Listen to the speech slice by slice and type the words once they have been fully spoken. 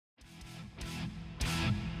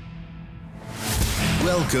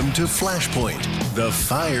Welcome to Flashpoint, the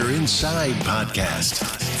Fire Inside podcast,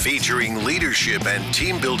 featuring leadership and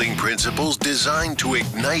team building principles designed to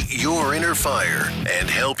ignite your inner fire and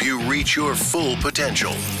help you reach your full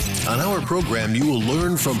potential. On our program, you will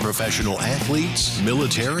learn from professional athletes,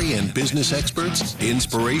 military and business experts,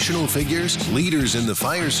 inspirational figures, leaders in the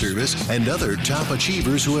fire service, and other top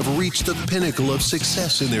achievers who have reached the pinnacle of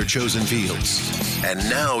success in their chosen fields. And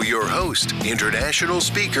now your host, international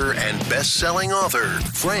speaker and best-selling author,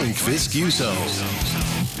 Frank Viscuso.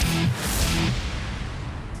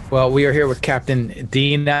 Well, we are here with Captain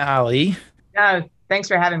Dina Ali. Thanks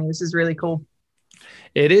for having me. This is really cool.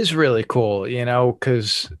 It is really cool,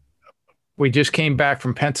 because we just came back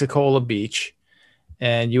from Pensacola Beach,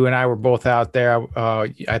 and you and I were both out there.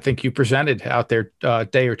 I think you presented out there a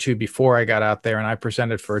day or two before I got out there, and I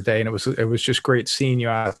presented for a day, and it was just great seeing you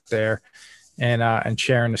out there and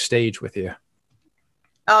sharing the stage with you.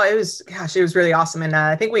 Oh, it was really awesome. And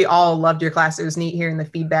I think we all loved your class. It was neat hearing the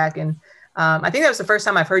feedback. And I think that was the first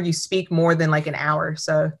time I've heard you speak more than like an hour.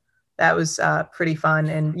 So that was pretty fun.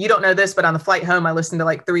 And you don't know this, but on the flight home, I listened to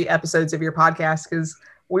like 3 episodes of your podcast because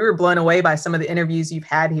we were blown away by some of the interviews you've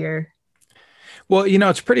had here. Well,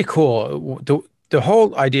 it's pretty cool. The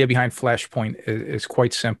whole idea behind Flashpoint is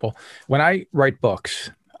quite simple. When I write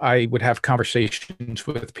books, I would have conversations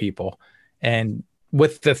with people, and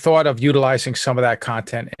with the thought of utilizing some of that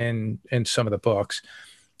content in some of the books.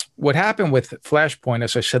 What happened with Flashpoint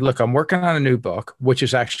is I said, look, I'm working on a new book, which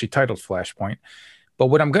is actually titled Flashpoint. But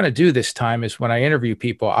what I'm going to do this time is when I interview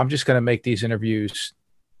people, I'm just going to make these interviews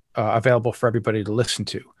available for everybody to listen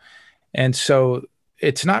to. And so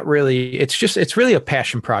it's really a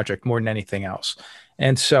passion project more than anything else.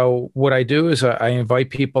 And so what I do is I invite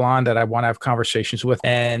people on that I want to have conversations with.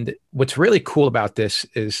 And what's really cool about this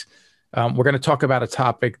is we're going to talk about a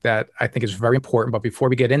topic that I think is very important. But before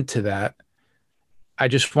we get into that, I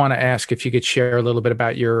just want to ask if you could share a little bit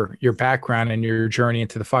about your background and your journey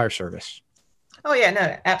into the fire service. Oh, yeah,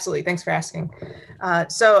 no, absolutely. Thanks for asking.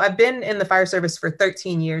 So I've been in the fire service for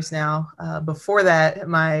 13 years now. Before that,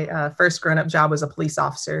 my first grown-up job was a police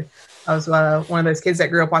officer. I was one of those kids that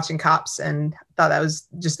grew up watching Cops and thought that was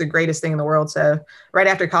just the greatest thing in the world. So right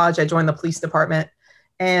after college, I joined the police department.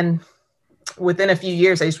 And within a few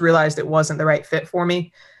years, I just realized it wasn't the right fit for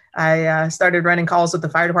me. I started running calls with the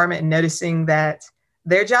fire department and noticing that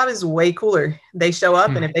their job is way cooler. They show up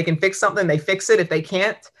and if they can fix something, they fix it. If they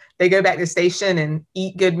can't, they go back to the station and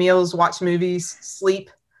eat good meals, watch movies, sleep.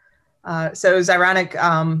 So it was ironic.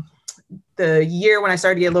 The year when I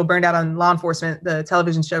started to get a little burned out on law enforcement, the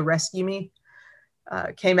television show Rescue Me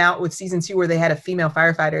came out with season 2 where they had a female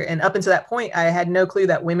firefighter. And up until that point, I had no clue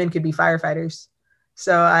that women could be firefighters.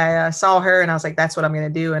 So I saw her and I was like, that's what I'm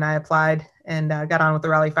going to do. And I applied and got on with the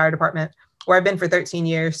Raleigh Fire Department, where I've been for 13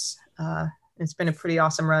 years. It's been a pretty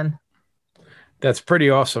awesome run. That's pretty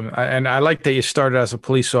awesome. And I like that you started as a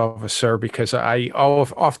police officer because I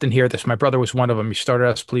often hear this. My brother was one of them. He started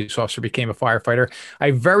as a police officer, became a firefighter.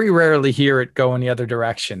 I very rarely hear it go in the other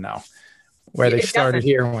direction, though, where they started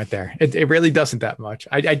here and went there. It really doesn't that much.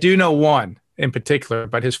 I do know one in particular,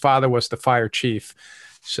 but his father was the fire chief.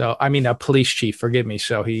 So, I mean, a police chief, forgive me.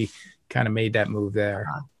 So he kind of made that move there.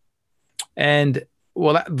 And,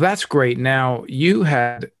 well, that's great. Now, you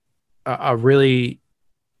had a really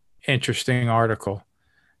interesting article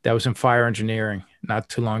that was in Fire Engineering not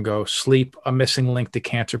too long ago, Sleep, a Missing Link to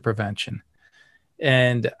Cancer Prevention.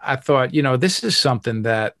 And I thought, this is something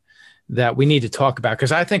that we need to talk about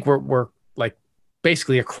because I think we're like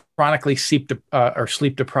basically a chronically sleep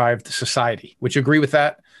deprived society. Would you agree with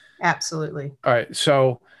that? Absolutely. All right.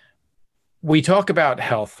 So we talk about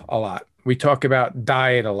health a lot. We talk about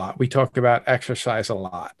diet a lot. We talk about exercise a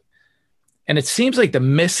lot. And it seems like the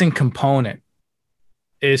missing component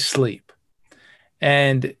is sleep.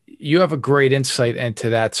 And you have a great insight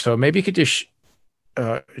into that. So maybe you could just,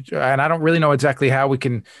 and I don't really know exactly how we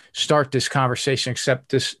can start this conversation except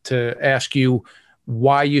to ask you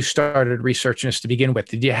why you started researching this to begin with.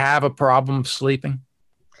 Did you have a problem sleeping?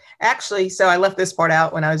 Actually, so I left this part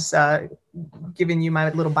out when I was giving you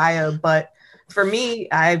my little bio, but for me,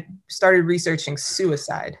 I started researching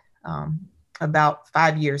suicide about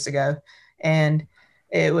 5 years ago. And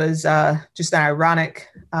it was just an ironic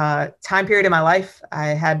time period in my life. I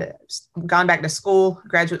had gone back to school,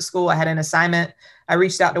 graduate school. I had an assignment. I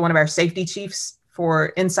reached out to one of our safety chiefs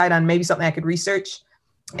for insight on maybe something I could research.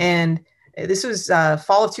 And this was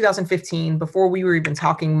fall of 2015, before we were even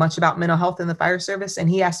talking much about mental health in the fire service. And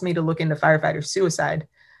he asked me to look into firefighter suicide,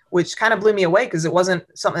 which kind of blew me away because it wasn't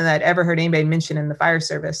something that I'd ever heard anybody mention in the fire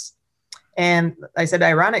service. And I said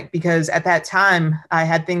ironic because at that time I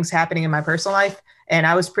had things happening in my personal life and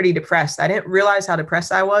I was pretty depressed. I didn't realize how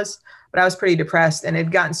depressed I was, but I was pretty depressed, and it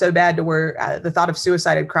had gotten so bad to where the thought of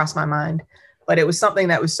suicide had crossed my mind. But it was something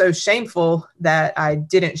that was so shameful that I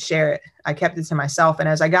didn't share it. I kept it to myself. And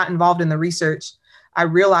as I got involved in the research, I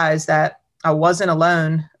realized that I wasn't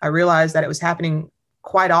alone. I realized that it was happening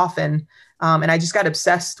quite often. And I just got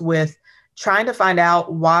obsessed with trying to find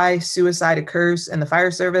out why suicide occurs in the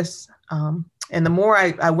fire service. And the more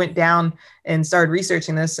I went down and started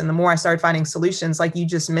researching this, and the more I started finding solutions, like you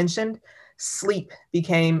just mentioned, sleep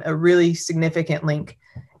became a really significant link.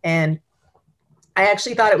 And I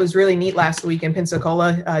actually thought it was really neat last week in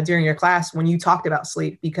Pensacola during your class when you talked about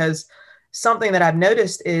sleep, because something that I've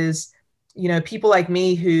noticed is, people like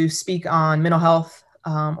me who speak on mental health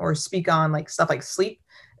or speak on like stuff like sleep,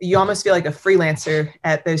 you almost feel like a freelancer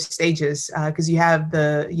at those stages because you have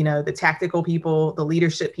the tactical people, the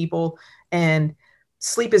leadership people, and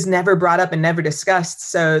sleep is never brought up and never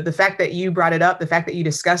discussed. So the fact that you brought it up, the fact that you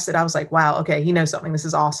discussed it, I was like, wow, okay, he knows something. This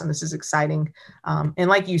is awesome. This is exciting. And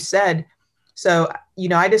like you said, so,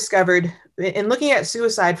 I discovered in looking at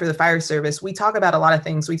suicide for the fire service, we talk about a lot of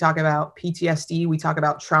things. We talk about PTSD, we talk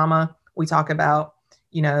about trauma, we talk about,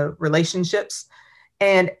 relationships,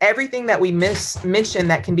 and everything that we mention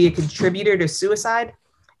that can be a contributor to suicide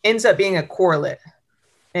ends up being a correlate.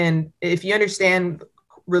 And if you understand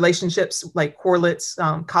relationships like correlates,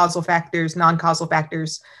 causal factors, non-causal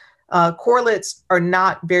factors, correlates are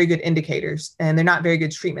not very good indicators, and they're not very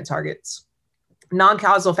good treatment targets.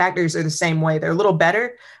 Non-causal factors are the same way. They're a little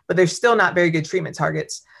better, but they're still not very good treatment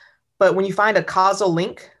targets. But when you find a causal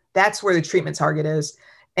link, that's where the treatment target is.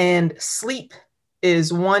 And sleep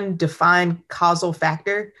is one defined causal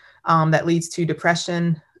factor that leads to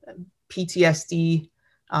depression, PTSD,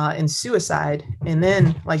 and suicide. And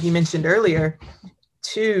then, like you mentioned earlier,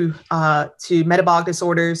 to metabolic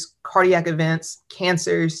disorders, cardiac events,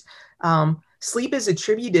 cancers. Sleep is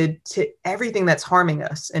attributed to everything that's harming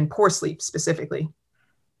us, and poor sleep specifically.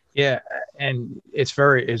 Yeah. And it's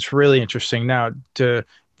really interesting. Now, to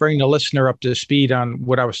bring the listener up to speed on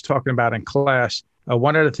what I was talking about in class,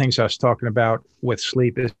 one of the things I was talking about with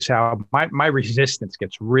sleep is how my resistance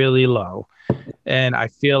gets really low. And I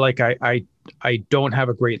feel like I don't have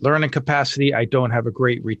a great learning capacity. I don't have a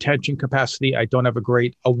great retention capacity. I don't have a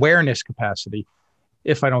great awareness capacity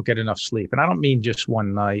if I don't get enough sleep. And I don't mean just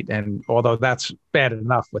one night, and although that's bad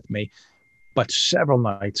enough with me, but several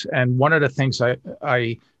nights. And one of the things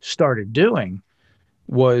I started doing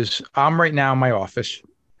was, I'm right now in my office,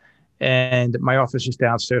 and my office is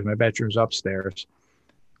downstairs, my bedroom's upstairs.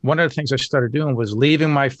 One of the things I started doing was leaving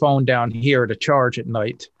my phone down here to charge at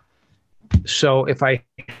night. So if I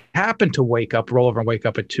happen to roll over and wake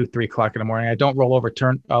up at 2-3 o'clock in the morning, I don't roll over,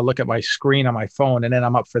 look at my screen on my phone, and then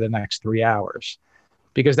I'm up for the next 3 hours.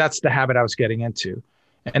 Because that's the habit I was getting into.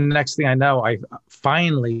 And the next thing I know, I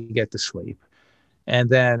finally get to sleep. And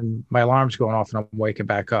then my alarm's going off and I'm waking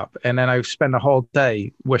back up. And then I spend the whole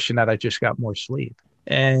day wishing that I just got more sleep.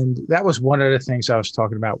 And that was one of the things I was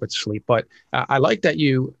talking about with sleep. But I like that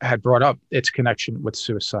you had brought up its connection with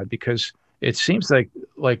suicide, because it seems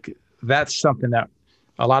like that's something that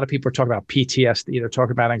a lot of people are talking about. PTSD, they're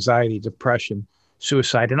talking about anxiety, depression,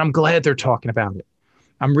 suicide. And I'm glad they're talking about it.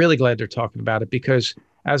 I'm really glad they're talking about it, because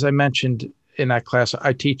as I mentioned in that class,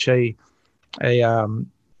 I teach a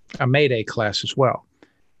Mayday class as well.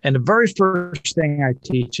 And the very first thing I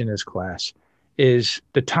teach in this class is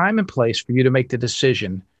the time and place for you to make the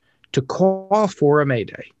decision to call for a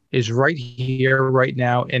Mayday is right here, right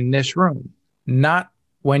now in this room, not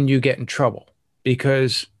when you get in trouble.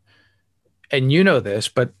 Because, and you know this,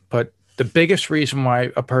 but the biggest reason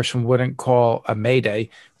why a person wouldn't call a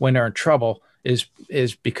Mayday when they're in trouble is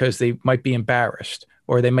because they might be embarrassed,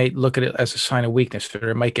 or they might look at it as a sign of weakness, or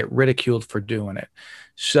they might get ridiculed for doing it.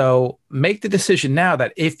 So make the decision now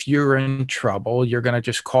that if you're in trouble, you're going to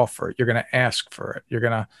just call for it. You're going to ask for it. You're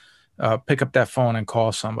going to pick up that phone and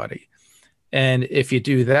call somebody. And if you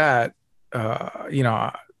do that,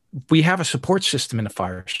 we have a support system in the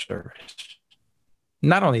fire service.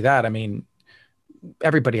 Not only that, I mean,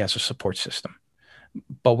 everybody has a support system,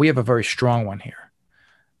 but we have a very strong one here.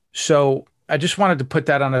 So I just wanted to put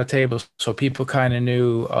that on the table so people kind of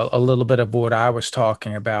knew a little bit of what I was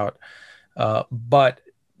talking about. But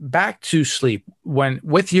back to sleep,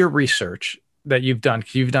 with your research that you've done,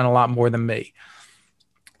 'cause you've done a lot more than me,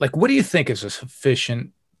 like, what do you think is a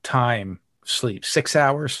sufficient time sleep? 6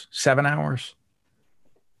 hours, 7 hours?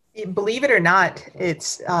 Believe it or not,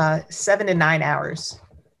 it's 7 to 9 hours.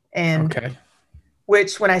 And okay.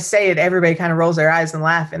 Which, when I say it, everybody kind of rolls their eyes and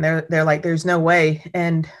laugh, and they're like, there's no way.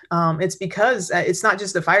 And it's because it's not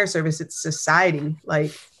just the fire service, it's society.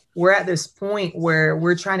 Like, we're at this point where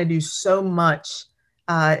we're trying to do so much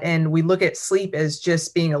And we look at sleep as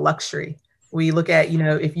just being a luxury. We look at,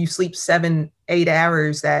 if you sleep 7-8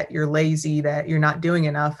 hours, that you're lazy, that you're not doing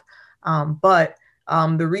enough. But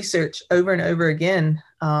the research over and over again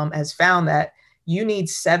has found that you need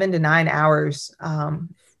 7 to 9 hours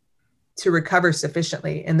to recover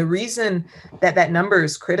sufficiently. And the reason that number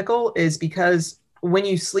is critical is because when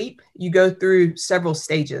you sleep, you go through several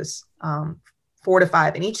stages, 4 to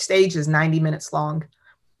 5, and each stage is 90 minutes long.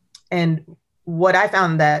 And what I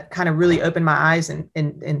found that kind of really opened my eyes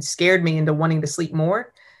and scared me into wanting to sleep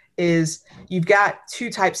more is you've got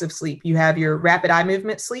 2 types of sleep. You have your rapid eye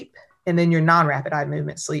movement sleep and then your non-rapid eye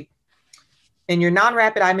movement sleep. In your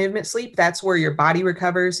non-rapid eye movement sleep, that's where your body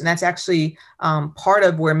recovers. And that's actually part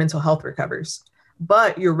of where mental health recovers.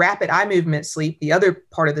 But your rapid eye movement sleep, the other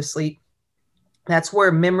part of the sleep, that's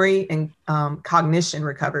where memory and cognition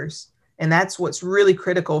recovers. And that's what's really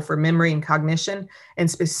critical for memory and cognition. And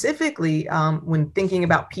specifically, when thinking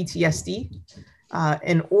about PTSD,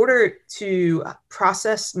 in order to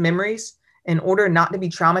process memories, in order not to be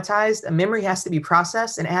traumatized, a memory has to be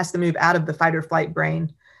processed and it has to move out of the fight or flight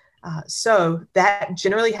brain. So that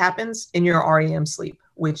generally happens in your REM sleep,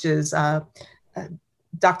 which is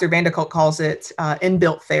Dr. Van der Kolk calls it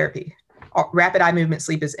inbuilt therapy. Rapid eye movement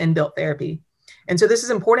sleep is inbuilt therapy. And so this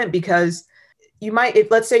is important because you might,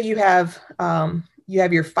 let's say you have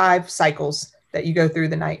your 5 cycles that you go through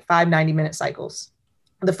the night, 5 90-minute cycles.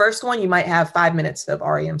 The first one, you might have 5 minutes of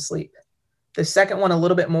REM sleep. The second one, a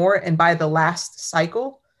little bit more. And by the last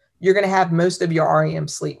cycle, you're going to have most of your REM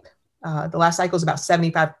sleep. The last cycle is about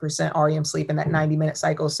 75% REM sleep in that 90-minute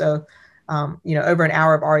cycle. So, over an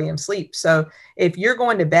hour of REM sleep. So if you're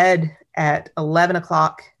going to bed at 11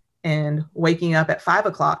 o'clock and waking up at 5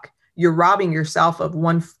 o'clock, you're robbing yourself of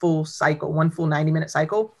one full cycle, one full 90-minute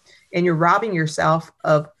cycle, and you're robbing yourself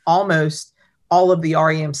of almost all of the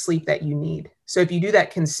REM sleep that you need. So if you do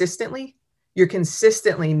that consistently, you're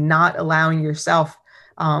consistently not allowing yourself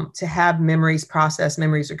to have memories processed,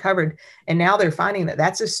 memories recovered. And now they're finding that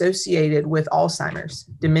that's associated with Alzheimer's,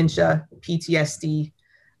 dementia, PTSD.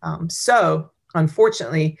 So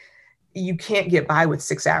unfortunately, you can't get by with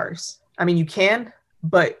 6 hours. I mean, you can,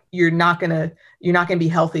 but you're not gonna be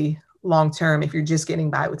healthy long term if you're just getting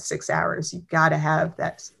by with 6 hours. You've got to have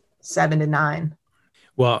that 7 to 9.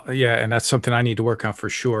 Well, yeah, and that's something I need to work on for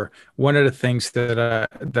sure. One of the things that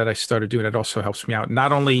I started doing that also helps me out.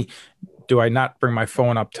 Not only do I not bring my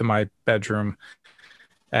phone up to my bedroom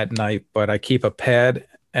at night, but I keep a pad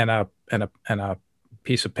and a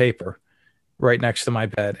piece of paper right next to my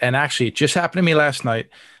bed. And actually, it just happened to me last night.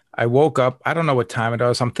 I woke up. I don't know what time it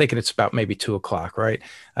was. I'm thinking it's about maybe 2 o'clock, right?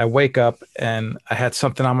 I wake up and I had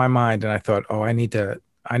something on my mind, and I thought, oh, I need to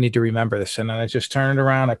remember this. And then I just turned it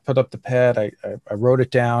around. I put up the pad. I wrote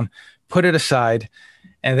it down, put it aside,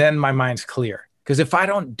 and then my mind's clear. Because if I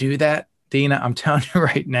don't do that, Dina, I'm telling you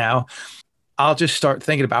right now, I'll just start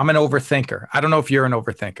thinking I'm an overthinker. I don't know if you're an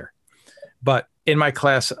overthinker, but in my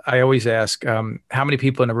class, I always ask how many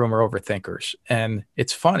people in the room are overthinkers. And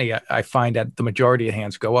it's funny. I find that the majority of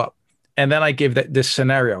hands go up. And then I give this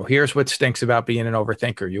scenario. Here's what stinks about being an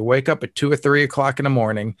overthinker. You wake up at 2 or 3 o'clock in the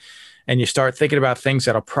morning and you start thinking about things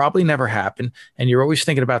that'll probably never happen. And you're always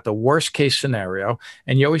thinking about the worst case scenario.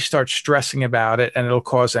 And you always start stressing about it, and it'll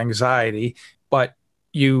cause anxiety. But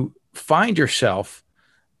you find yourself,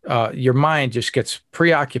 your mind just gets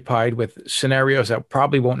preoccupied with scenarios that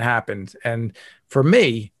probably won't happen. And for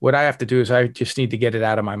me, what I have to do is I just need to get it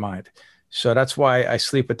out of my mind. So that's why I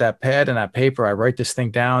sleep with that pad and that paper. I write this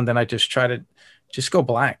thing down. Then I just try to just go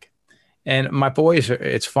blank. And my boys,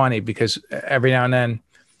 it's funny because every now and then,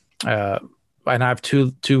 and I have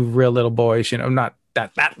two real little boys, not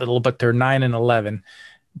that little, but they're 9 and 11.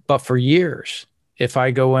 But for years, if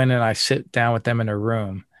I go in and I sit down with them in a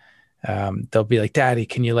room, they'll be like, Daddy,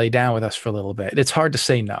 can you lay down with us for a little bit? It's hard to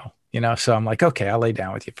say no, So I'm like, okay, I'll lay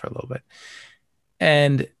down with you for a little bit.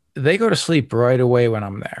 And they go to sleep right away when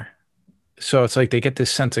I'm there. So it's like they get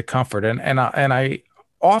this sense of comfort. And I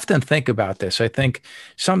often think about this. I think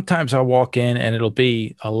sometimes I'll walk in and it'll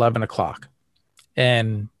be 11 o'clock.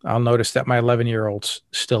 And I'll notice that my 11-year-old's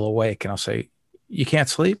still awake. And I'll say, you can't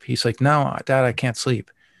sleep? He's like, no, Dad, I can't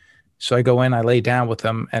sleep. So I go in, I lay down with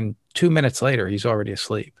him, and 2 minutes later, he's already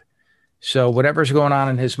asleep. So whatever's going on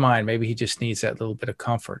in his mind, maybe he just needs that little bit of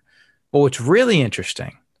comfort. But what's really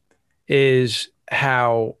interesting is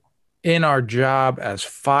how in our job as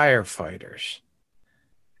firefighters,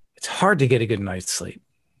 it's hard to get a good night's sleep.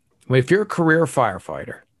 If you're a career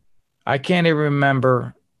firefighter, I can't even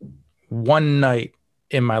remember one night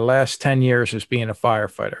in my last 10 years as being a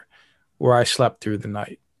firefighter where I slept through the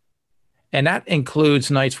night. And that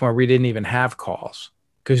includes nights where we didn't even have calls.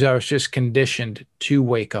 because I was just conditioned to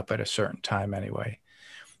wake up at a certain time anyway.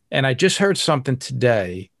 And I just heard something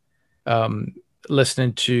today,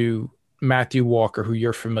 listening to Matthew Walker, who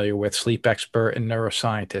you're familiar with, sleep expert and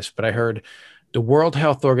neuroscientist. But I heard the World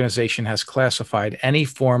Health Organization has classified any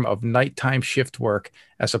form of nighttime shift work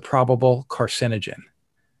as a probable carcinogen.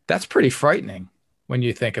 That's pretty frightening when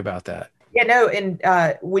you think about that. Yeah, no. And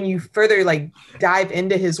when you further dive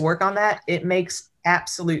into his work on that, it makes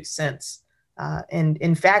absolute sense. And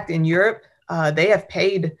in fact, in Europe, they have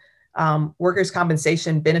paid workers'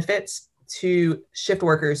 compensation benefits to shift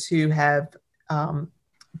workers who have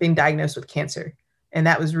been diagnosed with cancer. And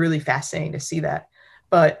that was really fascinating to see that.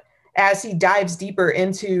 But as he dives deeper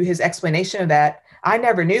into his explanation of that, I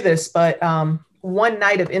never knew this, but one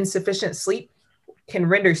night of insufficient sleep can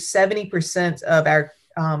render 70% of our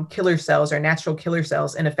killer cells, our natural killer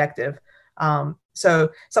cells, ineffective. So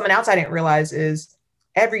something else I didn't realize is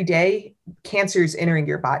every day cancer is entering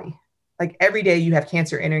your body. Like every day you have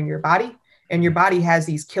cancer entering your body, and your body has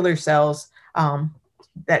these killer cells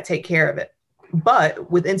that take care of it. But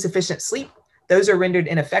with insufficient sleep, those are rendered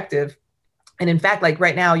ineffective. And in fact, like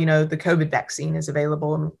right now, the COVID vaccine is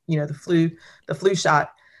available, and the flu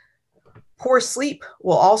shot. Poor sleep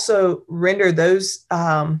will also render those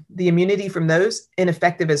the immunity from those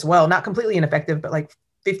ineffective as well. Not completely ineffective, but like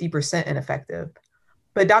 50% ineffective.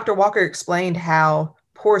 But Dr. Walker explained how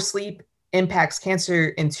poor sleep impacts cancer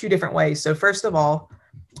in two different ways. So first of all,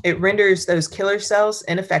 it renders those killer cells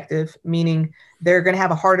ineffective, meaning they're going to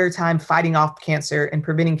have a harder time fighting off cancer and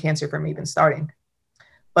preventing cancer from even starting.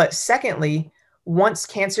 But secondly, once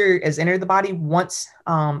cancer has entered the body, once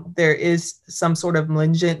there is some sort of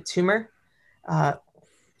malignant tumor,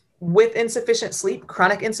 with insufficient sleep,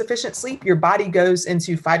 chronic insufficient sleep, your body goes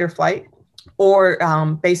into fight or flight, or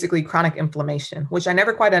basically chronic inflammation, which I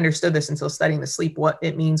never quite understood this until studying the sleep, what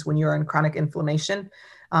it means when you're in chronic inflammation.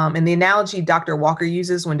 And the analogy Dr. Walker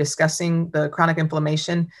uses when discussing the chronic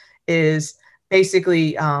inflammation is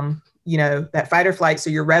basically, that fight or flight. So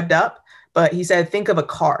you're revved up, but he said, think of a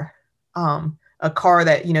car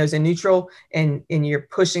that, is in neutral and you're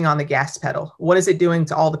pushing on the gas pedal. What is it doing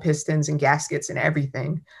to all the pistons and gaskets and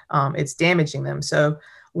everything? It's damaging them. So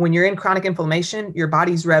when you're in chronic inflammation, your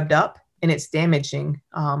body's revved up and it's damaging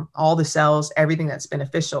all the cells, everything that's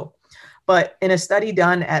beneficial. But in a study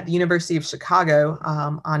done at the University of Chicago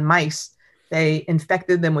on mice, they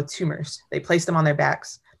infected them with tumors. They placed them on their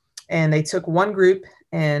backs, and they took one group,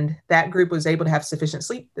 and that group was able to have sufficient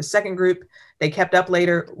sleep. The second group, they kept up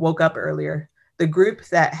later, woke up earlier. The group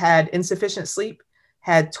that had insufficient sleep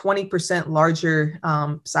had 20% larger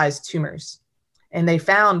sized tumors. And they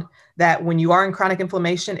found that when you are in chronic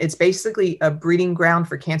inflammation, it's basically a breeding ground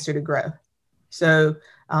for cancer to grow. So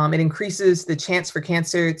it increases the chance for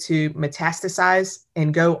cancer to metastasize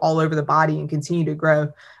and go all over the body and continue to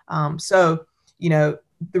grow. That's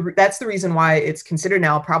the reason why it's considered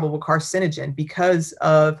now a probable carcinogen, because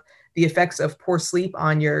of the effects of poor sleep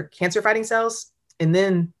on your cancer fighting cells, and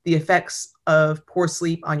then the effects of poor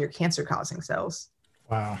sleep on your cancer causing cells.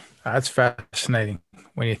 Wow. That's fascinating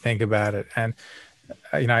when you think about it. And,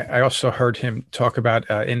 I also heard him talk about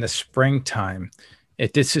in the springtime,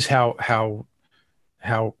 this is how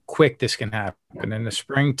quick this can happen. In the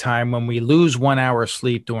springtime, when we lose 1 hour of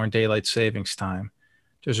sleep during daylight savings time,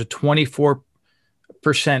 there's a 24%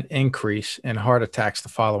 increase in heart attacks the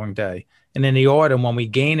following day. And in the autumn, when we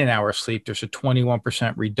gain an hour of sleep, there's a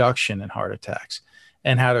 21% reduction in heart attacks,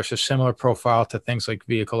 and how there's a similar profile to things like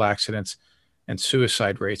vehicle accidents and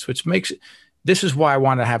suicide rates, this is why I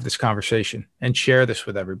want to have this conversation and share this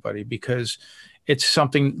with everybody, because it's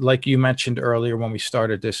something like you mentioned earlier when we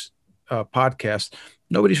started this podcast,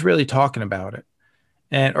 nobody's really talking about it,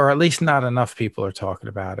 or at least not enough people are talking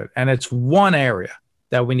about it. And it's one area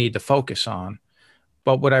that we need to focus on.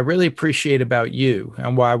 But what I really appreciate about you,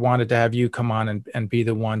 and why I wanted to have you come on and be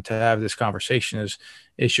the one to have this conversation,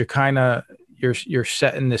 is you're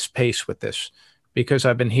setting this pace with this, because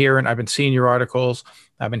I've been seeing your articles.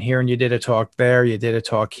 I've been hearing you did a talk there, you did a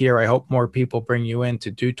talk here. I hope more people bring you in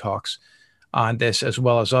to do talks on this as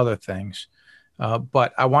well as other things.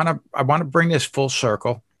 But I want to bring this full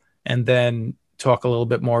circle and then talk a little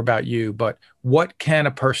bit more about you. But what can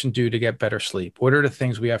a person do to get better sleep? What are the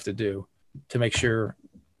things we have to do to make sure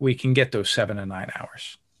we can get those 7 to 9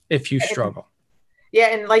 hours if you struggle? Yeah.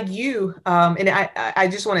 And like you, and I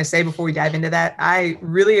just want to say before we dive into that, I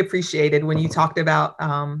really appreciated when you talked about,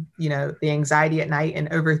 the anxiety at night and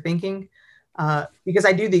overthinking, because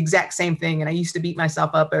I do the exact same thing and I used to beat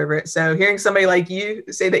myself up over it. So hearing somebody like you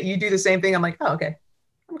say that you do the same thing, I'm like, oh, okay,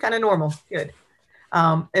 I'm kind of normal. Good.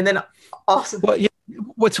 And then also, well,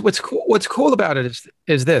 what's cool about it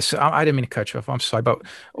is this. I didn't mean to cut you off. I'm sorry, but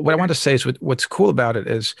what I want to say is what's cool about it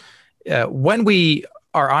is when we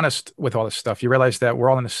are honest with all this stuff, you realize that we're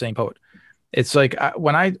all in the same boat. It's like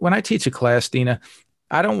when I teach a class, Dina,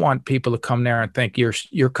 I don't want people to come there and think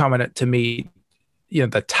you're coming to meet,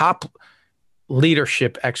 the top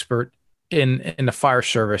leadership expert in the fire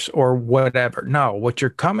service or whatever. No, what you're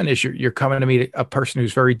coming is you're coming to meet a person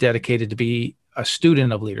who's very dedicated to be a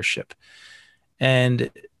student of leadership. And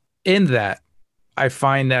in that, I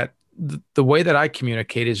find that the way that I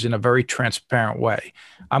communicate is in a very transparent way.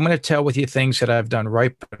 I'm going to tell with you things that I've done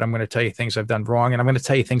right, but I'm going to tell you things I've done wrong. And I'm going to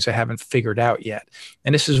tell you things I haven't figured out yet.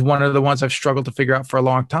 And this is one of the ones I've struggled to figure out for a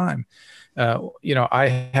long time.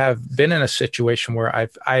 I have been in a situation where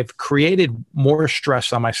I've created more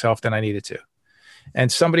stress on myself than I needed to.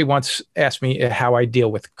 And somebody once asked me how I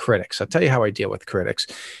deal with critics. I'll tell you how I deal with critics.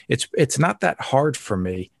 It's not that hard for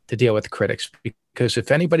me to deal with critics, because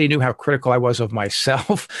if anybody knew how critical I was of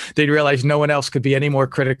myself, they'd realize no one else could be any more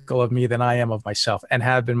critical of me than I am of myself, and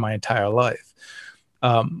have been my entire life.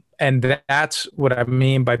 And that's what I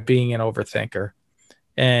mean by being an overthinker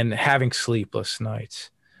and having sleepless nights.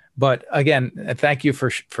 But again, thank you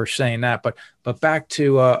for saying that. But back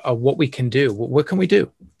to what we can do. What can we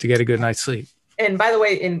do to get a good night's sleep? And by the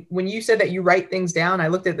way, when you said that you write things down, I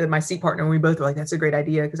looked at my seat partner and we both were like, that's a great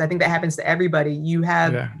idea. Because I think that happens to everybody. You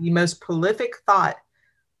have the most prolific thought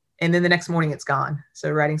and then the next morning it's gone. So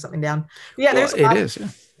writing something down. Yeah, there's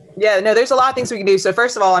there's a lot of things we can do. So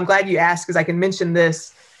first of all, I'm glad you asked because I can mention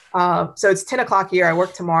this. So it's 10 o'clock here. I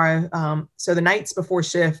work tomorrow. So the nights before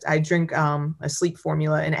shift, I drink a sleep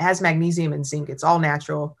formula, and it has magnesium and zinc. It's all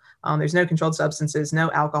natural. There's no controlled substances, no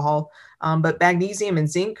alcohol. But magnesium and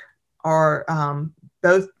zinc are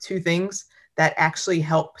both two things that actually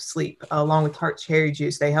help sleep, along with tart cherry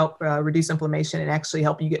juice. They help reduce inflammation and actually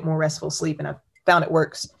help you get more restful sleep. And I've found it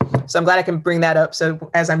works. So I'm glad I can bring that up. So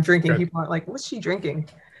as I'm drinking, people aren't like, what's she drinking?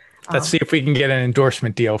 Let's see if we can get an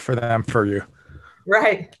endorsement deal for you.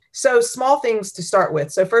 Right. So small things to start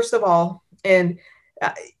with. So first of all, and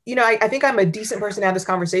I think I'm a decent person to have this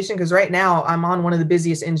conversation because right now I'm on one of the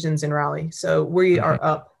busiest engines in Raleigh. So we are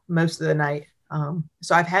up most of the night.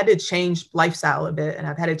 So I've had to change lifestyle a bit, and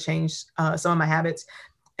I've had to change some of my habits.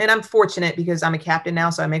 And I'm fortunate because I'm a captain now,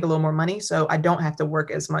 so I make a little more money. So I don't have to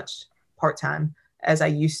work as much part-time as I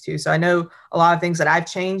used to. So I know a lot of things that I've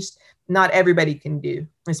changed, not everybody can do,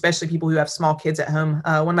 especially people who have small kids at home.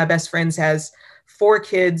 One of my best friends has 4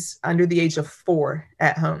 kids under the age of 4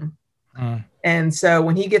 at home. And so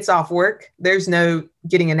when he gets off work, there's no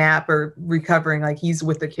getting a nap or recovering, like he's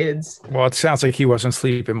with the kids. Well, it sounds like he wasn't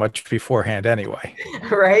sleeping much beforehand anyway.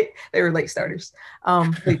 Right? They were late starters,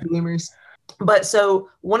 late bloomers. But so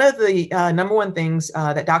one of the number one things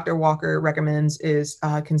that Dr. Walker recommends is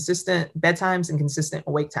consistent bedtimes and consistent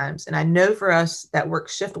awake times. And I know for us that work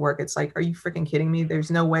shift work, it's like, are you freaking kidding me?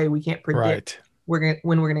 There's no way we can't predict when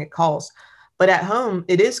we're going to get calls. But at home,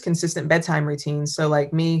 it is consistent bedtime routines. So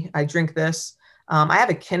like me, I drink this. I have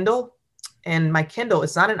a Kindle, and my Kindle,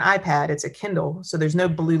 it's not an iPad, it's a Kindle. So there's no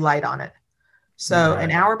blue light on it. So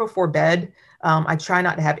an hour before bed, I try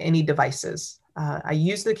not to have any devices. I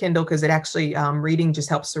use the Kindle because it actually, reading just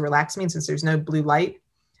helps to relax me. And since there's no blue light,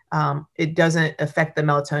 it doesn't affect the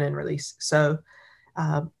melatonin release. So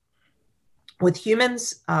with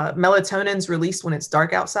humans, melatonin's released when it's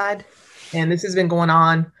dark outside. And this has been going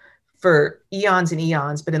on for eons and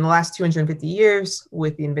eons, but in the last 250 years,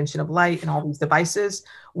 with the invention of light and all these devices,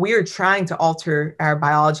 we are trying to alter our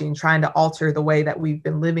biology and trying to alter the way that we've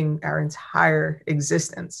been living our entire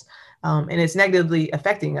existence. And it's negatively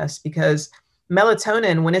affecting us because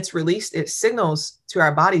melatonin, when it's released, it signals to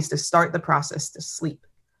our bodies to start the process to sleep.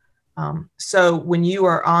 So when you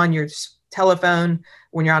are on your telephone,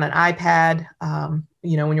 when you're on an iPad,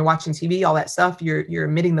 when you're watching TV, all that stuff, you're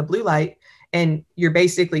emitting the blue light, and you're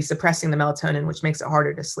basically suppressing the melatonin, which makes it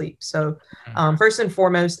harder to sleep. So first and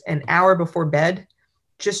foremost, an hour before bed,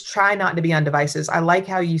 just try not to be on devices. I like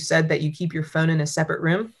how you said that you keep your phone in a separate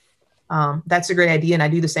room. That's a great idea. And I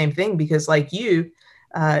do the same thing because like you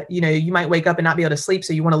might wake up and not be able to sleep.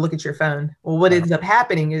 So you want to look at your phone. Well, what ends up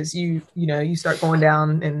happening is you start going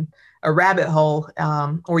down in a rabbit hole,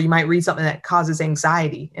 or you might read something that causes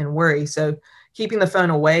anxiety and worry. So keeping the phone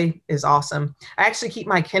away is awesome. I actually keep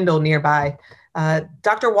my Kindle nearby.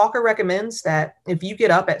 Dr. Walker recommends that if you get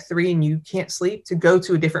up at 3 and you can't sleep, to go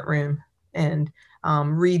to a different room and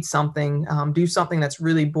read something, do something that's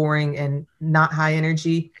really boring and not high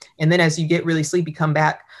energy. And then as you get really sleepy, come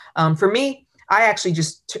back. For me, I actually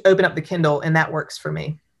just open up the Kindle and that works for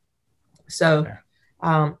me. So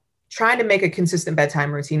trying to make a consistent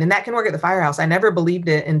bedtime routine, and that can work at the firehouse. I never believed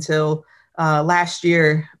it until last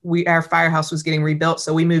year, our firehouse was getting rebuilt.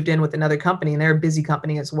 So we moved in with another company, and they're a busy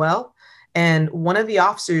company as well. And one of the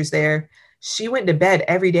officers there, she went to bed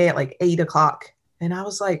every day at like 8 o'clock. And I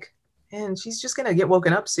was like, man, she's just going to get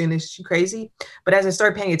woken up soon. Is she crazy? But as I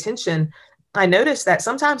started paying attention, I noticed that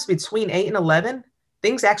sometimes between 8 and 11,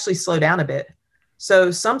 things actually slow down a bit.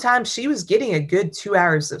 So sometimes she was getting a good 2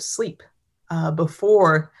 hours of sleep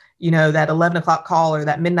before, that 11 o'clock call or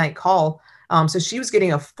that midnight call. So she was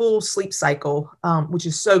getting a full sleep cycle, which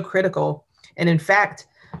is so critical. And in fact,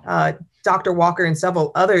 Dr. Walker and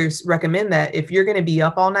several others recommend that if you're going to be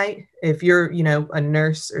up all night, if you're, a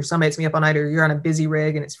nurse or somebody that's going to be up all night, or you're on a busy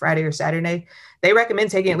rig and it's Friday or Saturday, they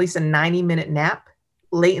recommend taking at least a 90-minute nap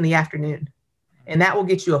late in the afternoon. And that will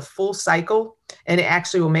get you a full cycle, and it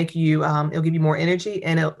actually will make you, it'll give you more energy,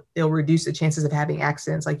 and it'll reduce the chances of having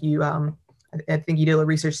accidents. Like I think you did a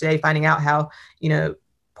research today finding out how,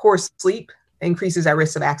 poor sleep increases our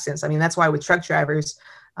risk of accidents. I mean, that's why with truck drivers,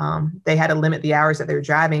 they had to limit the hours that they were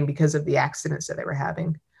driving because of the accidents that they were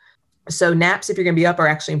having. So naps, if you're going to be up, are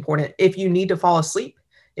actually important. If you need to fall asleep,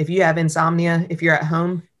 if you have insomnia, if you're at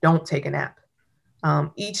home, don't take a nap.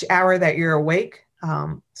 Each hour that you're awake,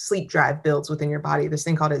 sleep drive builds within your body. This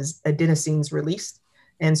thing called adenosine is released.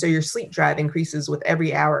 And so your sleep drive increases with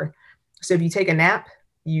every hour. So if you take a nap,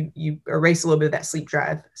 you erase a little bit of that sleep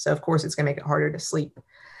drive. So of course it's going to make it harder to sleep.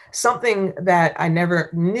 Something that I never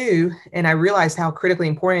knew, and I realized how critically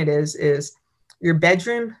important it is your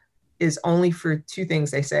bedroom is only for two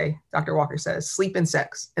things, they say. Dr. Walker says, sleep and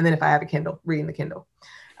sex. And then if I have a Kindle, reading the Kindle.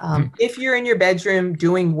 If you're in your bedroom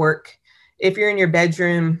doing work, if you're in your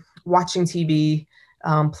bedroom watching TV,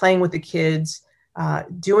 playing with the kids,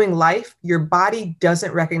 doing life, your body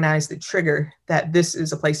doesn't recognize the trigger that this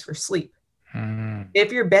is a place for sleep.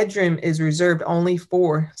 If your bedroom is reserved only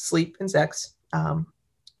for sleep and sex,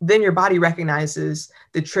 then your body recognizes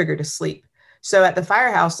the trigger to sleep. So at the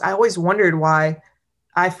firehouse, I always wondered why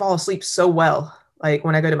I fall asleep so well. Like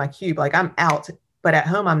when I go to my cube, like I'm out, but at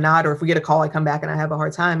home I'm not. Or if we get a call, I come back and I have a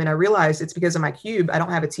hard time. And I realized it's because of my cube. I don't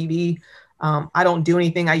have a TV. I don't do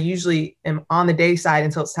anything. I usually am on the day side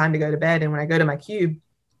until it's time to go to bed. And when I go to my cube,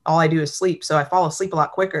 all I do is sleep. So I fall asleep a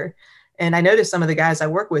lot quicker. And I noticed some of the guys I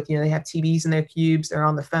work with, they have TVs in their cubes. They're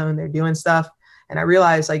on the phone. They're doing stuff. And I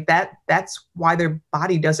realized that's why their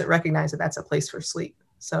body doesn't recognize that that's a place for sleep.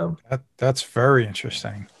 So that's very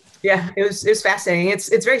interesting. Yeah, it was fascinating.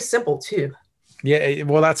 It's very simple too. Yeah,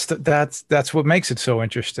 well, that's what makes it so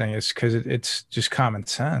interesting, is because it's just common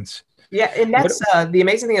sense. Yeah, and that's the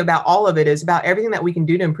amazing thing about all of it is about everything that we can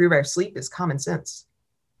do to improve our sleep is common sense.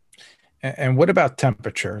 And what about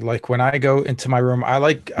temperature? Like when I go into my room, I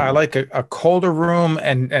like a colder room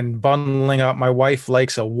and bundling up. My wife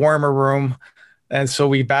likes a warmer room. And so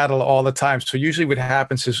we battle all the time. So usually what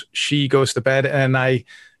happens is she goes to bed and I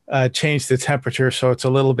change the temperature so it's a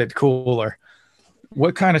little bit cooler.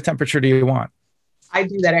 What kind of temperature do you want? I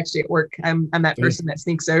do that actually at work. I'm that person that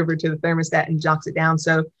sneaks over to the thermostat and jocks it down.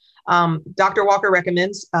 So Dr. Walker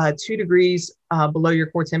recommends 2 degrees below your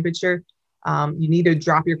core temperature. You need to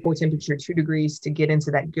drop your core temperature 2 degrees to get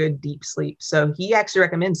into that good deep sleep. So he actually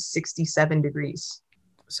recommends 67 degrees.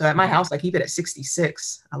 So at my house, I keep it at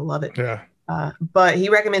 66. I love it. Yeah. But he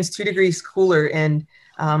recommends 2 degrees cooler. And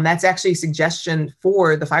that's actually a suggestion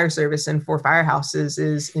for the fire service and for firehouses,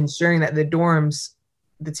 is ensuring that the dorms,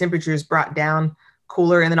 the temperature is brought down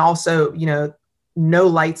cooler. And then also, no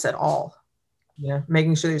lights at all.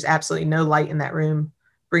 Making sure there's absolutely no light in that room,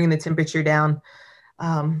 bringing the temperature down.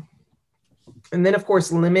 And then, of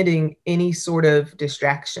course, limiting any sort of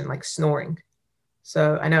distraction like snoring.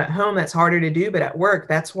 So I know at home that's harder to do, but at work,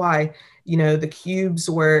 that's why, the cubes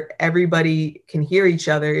where everybody can hear each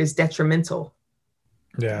other is detrimental.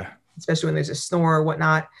 Yeah. Especially when there's a snore or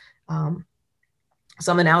whatnot.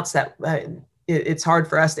 Something else that it's hard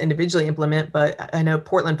for us to individually implement, but I know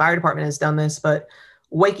Portland Fire Department has done this, but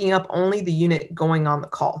waking up only the unit going on the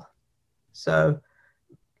call. So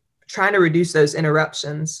trying to reduce those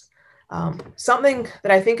interruptions. Something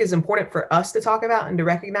that I think is important for us to talk about and to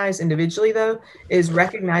recognize individually, though, is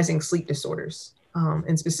recognizing sleep disorders,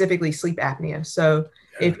 and specifically sleep apnea. So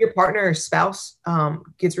if your partner or spouse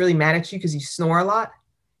gets really mad at you because you snore a lot,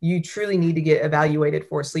 you truly need to get evaluated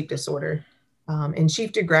for a sleep disorder. And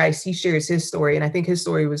Chief DeGrice, he shares his story, and I think his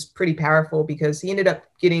story was pretty powerful because he ended up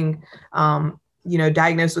getting,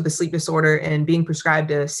 diagnosed with a sleep disorder and being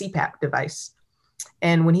prescribed a CPAP device.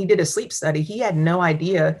 And when he did a sleep study, he had no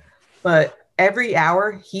idea, but every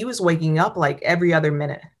hour he was waking up like every other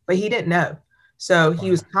minute, but he didn't know. So he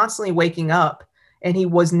was constantly waking up, and he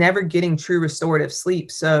was never getting true restorative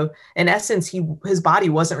sleep. So in essence, his body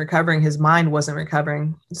wasn't recovering, his mind wasn't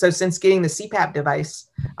recovering. So since getting the CPAP device,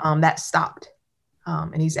 that stopped,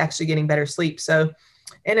 and he's actually getting better sleep. So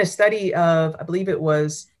in a study of, I believe it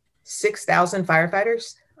was 6,000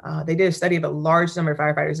 firefighters, they did a study of a large number of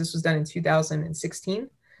firefighters. This was done in 2016.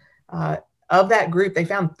 Of that group, they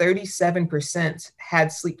found 37%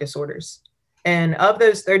 had sleep disorders. And of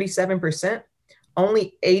those 37%,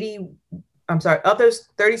 of those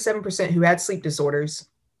 37% who had sleep disorders,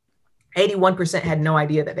 81% had no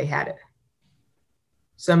idea that they had it.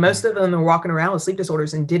 So most of them were walking around with sleep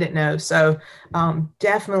disorders and didn't know. So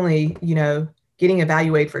definitely, getting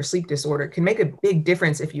evaluated for a sleep disorder can make a big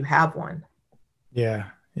difference if you have one. Yeah.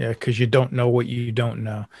 Yeah. Because you don't know what you don't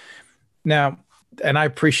know. Now, and I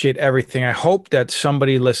appreciate everything. I hope that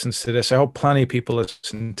somebody listens to this. I hope plenty of people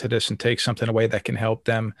listen to this and take something away that can help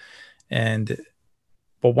them. But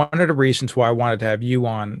one of the reasons why I wanted to have you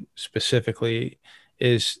on specifically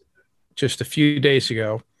is just a few days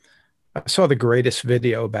ago, I saw the greatest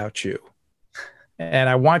video about you. And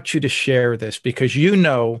I want you to share this because you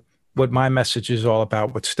know what my message is all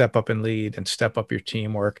about, with Step Up and Lead and Step Up Your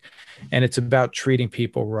Teamwork. And it's about treating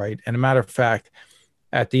people right. And a matter of fact,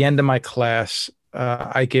 at the end of my class,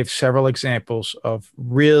 I gave several examples of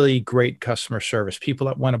really great customer service, people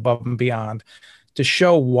that went above and beyond to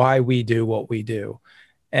show why we do what we do.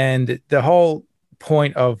 And the whole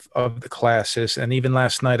point of the classes, and even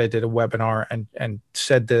last night I did a webinar and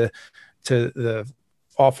said to the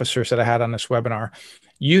officers that I had on this webinar,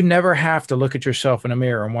 you never have to look at yourself in a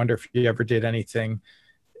mirror and wonder if you ever did anything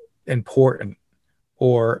important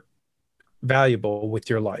or valuable with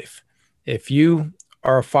your life. If you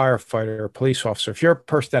are a firefighter or a police officer, if you're a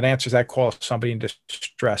person that answers that call to somebody in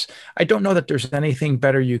distress, I don't know that there's anything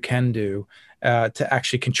better you can do to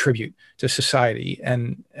actually contribute to society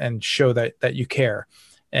and show that you care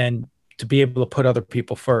and to be able to put other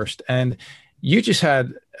people first. And you just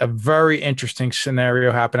had a very interesting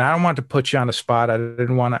scenario happen. I don't want to put you on the spot. I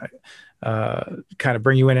didn't want to kind of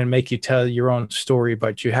bring you in and make you tell your own story,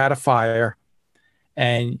 but you had a fire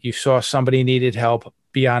and you saw somebody needed help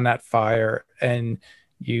beyond that fire, and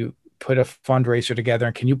you put a fundraiser together.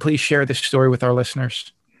 And can you please share this story with our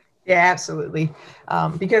listeners? Yeah, absolutely.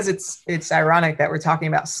 Because it's ironic that we're talking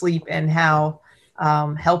about sleep and how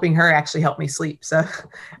helping her actually helped me sleep. So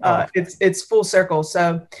it's full circle.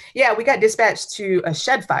 So yeah, we got dispatched to a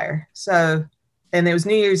shed fire. And it was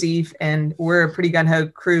New Year's Eve, and we're a pretty gun-ho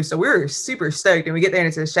crew. So we were super stoked, and we get there and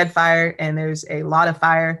it's a shed fire and there's a lot of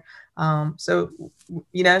fire. So,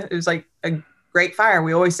 it was like a great fire.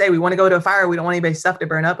 We always say we want to go to a fire. We don't want anybody's stuff to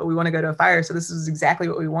burn up, but we want to go to a fire. So this is exactly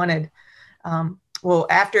what we wanted. Well,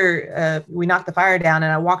 after we knocked the fire down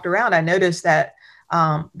and I walked around, I noticed that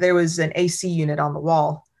there was an AC unit on the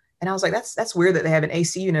wall. And I was like, that's weird that they have an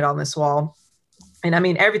AC unit on this wall. And I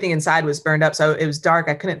mean, everything inside was burned up. So it was dark.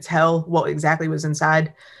 I couldn't tell what exactly was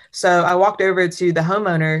inside. So I walked over to the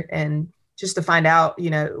homeowner and just to find out,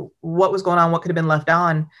 what was going on, what could have been left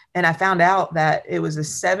on. And I found out that it was a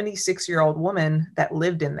 76-year-old woman that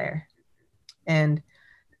lived in there. And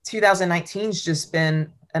 2019's just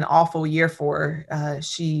been an awful year for her.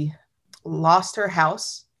 She lost her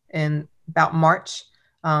house in about March.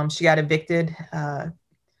 She got evicted.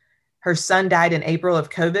 Her son died in April of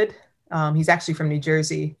COVID. He's actually from New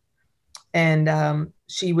Jersey. And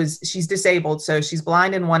she's disabled. So she's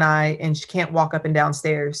blind in one eye and she can't walk up and down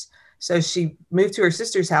stairs. So she moved to her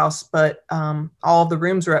sister's house, but all of the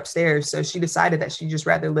rooms were upstairs. So she decided that she'd just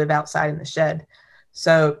rather live outside in the shed.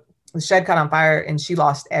 So the shed caught on fire and she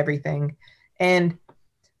lost everything. And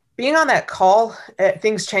being on that call,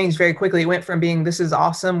 things changed very quickly. It went from being, this is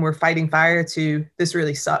awesome, we're fighting fire, to this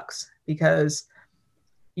really sucks because,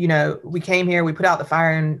 we came here, we put out the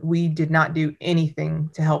fire, and we did not do anything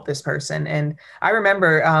to help this person. And I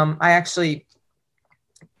remember I actually,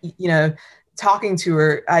 talking to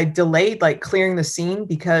her, I delayed clearing the scene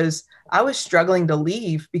because I was struggling to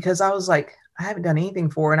leave because I was like, I haven't done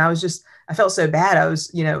anything for her. And I felt so bad. I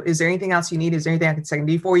was, is there anything else you need? Is there anything I can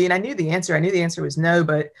do for you? And I knew the answer. I knew the answer was no,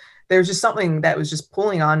 but there was just something that was just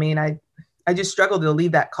pulling on me. And I just struggled to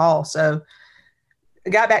leave that call. So I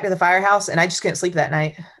got back to the firehouse and I just couldn't sleep that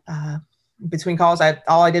night. Between calls,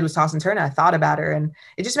 all I did was toss and turn. And I thought about her, and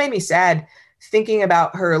it just made me sad thinking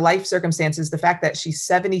about her life circumstances, the fact that she's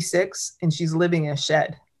 76 and she's living in a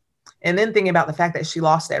shed. And then thinking about the fact that she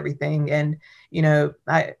lost everything. And,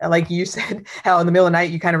 I like you said, how in the middle of the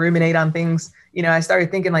night, you kind of ruminate on things. I started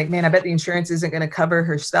thinking man, I bet the insurance isn't going to cover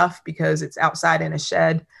her stuff because it's outside in a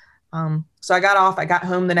shed. So I got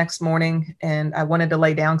home the next morning and I wanted to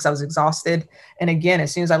lay down because I was exhausted. And again,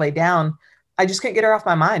 as soon as I lay down, I just couldn't get her off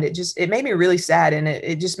my mind. It made me really sad. And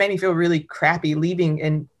it just made me feel really crappy leaving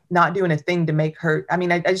and not doing a thing to make her. I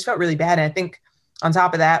mean, I just felt really bad. And I think on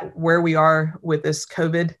top of that, where we are with this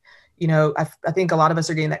COVID, I think a lot of us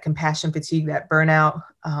are getting that compassion fatigue, that burnout,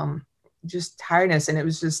 just tiredness. And it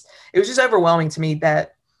was just overwhelming to me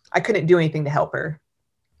that I couldn't do anything to help her.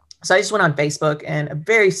 So I just went on Facebook and a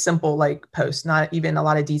very simple post, not even a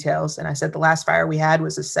lot of details. And I said, the last fire we had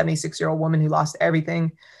was a 76-year-old woman who lost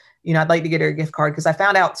everything. I'd like to get her a gift card, because I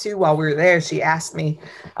found out too, while we were there, she asked me,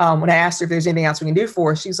 when I asked her if there's anything else we can do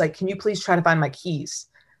for her, she was like, can you please try to find my keys?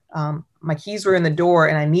 My keys were in the door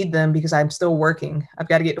and I need them because I'm still working. I've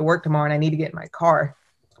got to get to work tomorrow and I need to get in my car.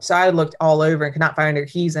 So I looked all over and could not find her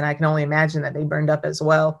keys. And I can only imagine that they burned up as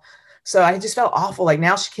well. So I just felt awful.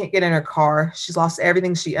 Now she can't get in her car. She's lost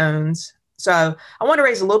everything she owns. So I wanted to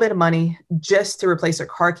raise a little bit of money just to replace her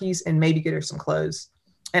car keys and maybe get her some clothes.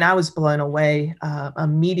 And I was blown away.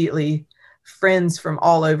 Immediately, friends from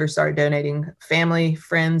all over started donating, family,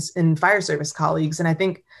 friends, and fire service colleagues. And I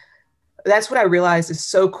think that's what I realized is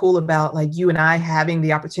so cool about you and I having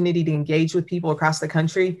the opportunity to engage with people across the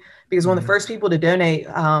country, because one of the first people to donate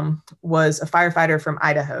was a firefighter from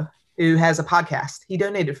Idaho who has a podcast. He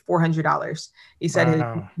donated $400. He said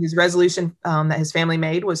Wow. his resolution that his family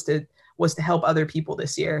made was to help other people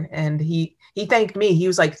this year. And he thanked me. He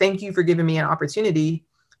was like, thank you for giving me an opportunity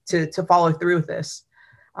to follow through with this.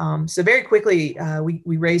 So very quickly,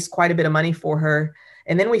 we raised quite a bit of money for her.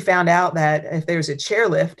 And then we found out that if there's a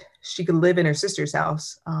chairlift, she could live in her sister's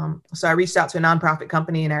house. So I reached out to a nonprofit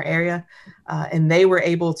company in our area, and they were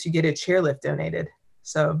able to get a chairlift donated.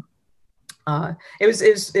 So it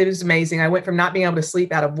was amazing. I went from not being able to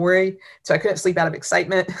sleep out of worry to I couldn't sleep out of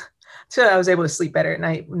excitement to I was able to sleep better at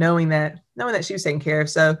night, knowing that she was taken care of.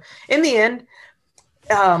 So in the end,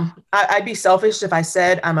 I'd be selfish if I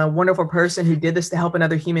said I'm a wonderful person who did this to help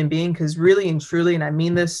another human being, because really and truly, and I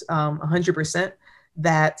mean this 100%,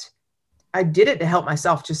 that I did it to help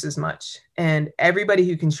myself just as much. And everybody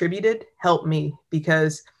who contributed helped me,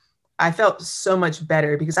 because I felt so much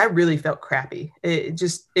better, because I really felt crappy. It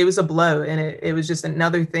was a blow. And it was just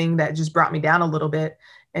another thing that just brought me down a little bit.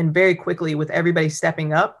 And very quickly, with everybody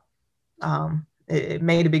stepping up, it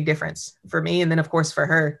made a big difference for me. And then of course for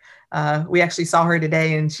her, we actually saw her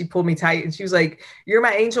today and she pulled me tight and she was like, you're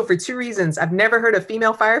my angel for 2 reasons. I've never heard a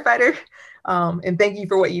female firefighter. And thank you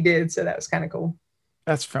for what you did. So that was kind of cool.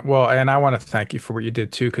 That's fun. Well, and I want to thank you for what you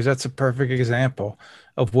did too, because that's a perfect example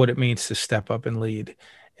of what it means to step up and lead.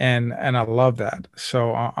 And I love that.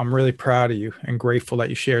 So I'm really proud of you and grateful that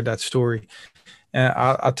you shared that story. And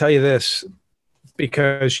I'll tell you this,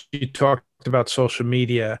 because you talked about social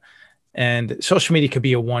media, and social media could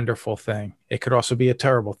be a wonderful thing. It could also be a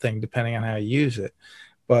terrible thing, depending on how you use it.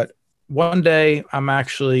 But one day I'm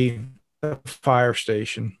actually at a fire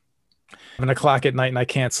station, 7:00 at night, and I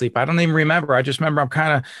can't sleep. I don't even remember. I just remember I'm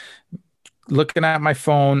kind of looking at my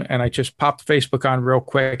phone and I just popped Facebook on real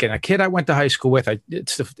quick. And a kid I went to high school with,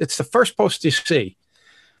 it's the first post you see.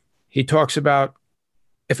 He talks about,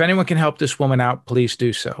 if anyone can help this woman out, please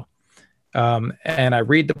do so. And I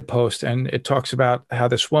read the post, and it talks about how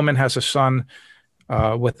this woman has a son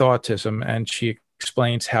with autism, and she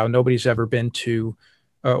explains how nobody's ever been to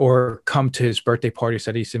or come to his birthday parties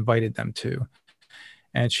that he's invited them to.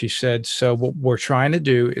 And she said, so what we're trying to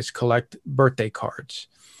do is collect birthday cards.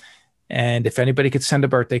 And if anybody could send a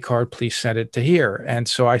birthday card, please send it to here. And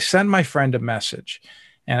so I sent my friend a message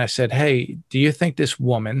and I said, hey, do you think this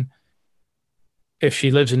woman, if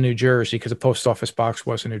she lives in New Jersey, because the post office box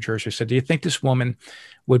was in New Jersey, I said, do you think this woman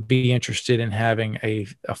would be interested in having a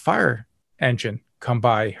fire engine come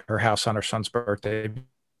by her house on her son's birthday?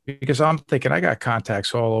 Because I'm thinking I got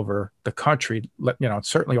contacts all over the country,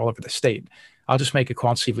 certainly all over the state. I'll just make a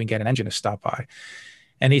call and see if we can get an engine to stop by.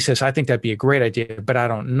 And he says, I think that'd be a great idea, but I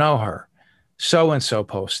don't know her. So-and-so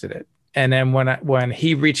posted it. And then when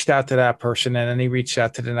he reached out to that person and then he reached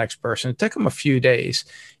out to the next person, it took him a few days.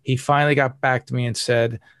 He finally got back to me and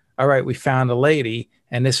said, all right, we found a lady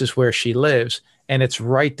and this is where she lives. And it's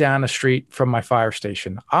right down the street from my fire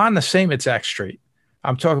station on the same exact street.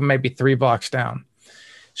 I'm talking maybe 3 blocks down.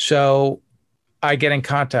 So I get in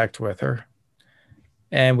contact with her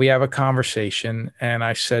and we have a conversation. And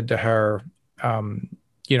I said to her,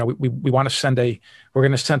 we want to we're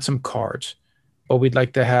going to send some cards, but we'd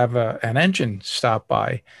like to have an engine stop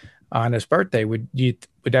by on his birthday. Would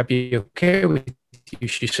that be okay with you?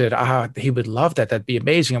 She said, he would love that. That'd be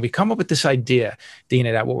amazing. And we come up with this idea,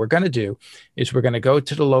 Dina, that what we're going to do is we're going to go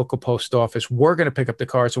to the local post office. We're going to pick up the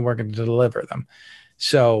cards and we're going to deliver them.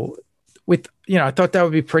 So I thought that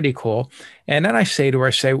would be pretty cool. And then I say to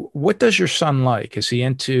her, what does your son like? Is he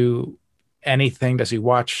into anything? Does he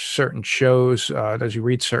watch certain shows? Does he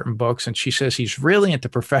read certain books? And she says he's really into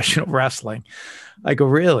professional wrestling. I go,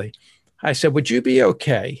 really? I said, would you be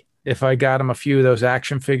okay if I got him a few of those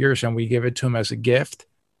action figures and we give it to him as a gift?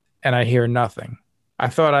 And I hear nothing. I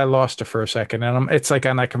thought I lost her for a second. And it's like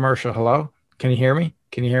on that commercial, hello? Can you hear me?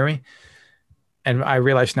 Can you hear me? And I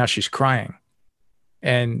realize now she's crying.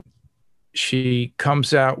 And she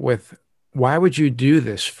comes out with, why would you do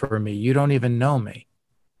this for me? You don't even know me.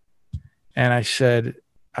 And I said,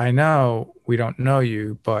 I know we don't know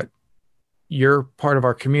you, but you're part of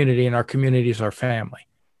our community, and our community is our family.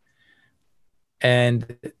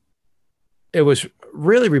 And it was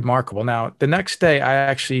really remarkable. Now, the next day, I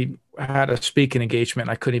actually had a speaking engagement.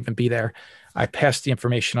 I couldn't even be there. I passed the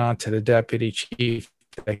information on to the deputy chief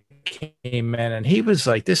that came in, and he was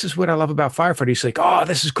like, this is what I love about firefighting. He's like, oh,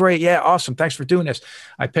 this is great. Yeah, awesome. Thanks for doing this.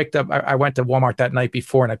 I went to Walmart that night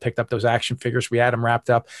before, and I picked up those action figures. We had them wrapped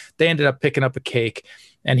up. They ended up picking up a cake.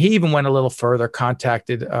 And he even went a little further,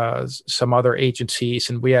 contacted some other agencies.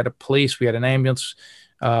 And we had a police, we had an ambulance,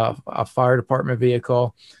 a fire department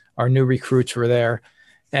vehicle. Our new recruits were there.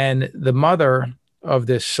 And the mother of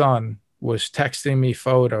this son was texting me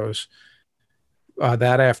photos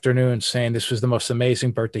that afternoon saying this was the most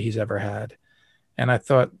amazing birthday he's ever had. And I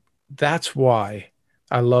thought, that's why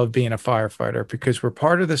I love being a firefighter, because we're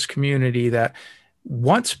part of this community that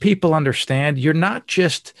once people understand, you're not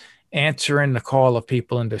just answering the call of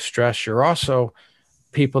people in distress, you're also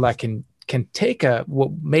people that can take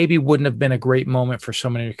what maybe wouldn't have been a great moment for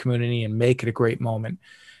someone in your community and make it a great moment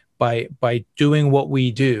by doing what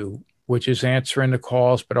we do, which is answering the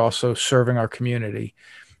calls, but also serving our community.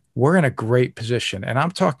 We're in a great position, and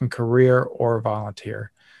I'm talking career or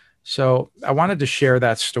volunteer. So I wanted to share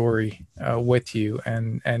that story with you,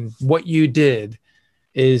 and what you did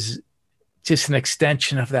is just an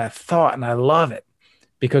extension of that thought. And I love it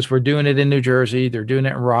because we're doing it in New Jersey. They're doing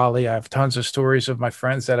it in Raleigh. I have tons of stories of my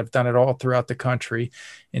friends that have done it all throughout the country,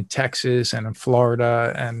 in Texas and in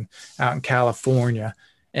Florida and out in California.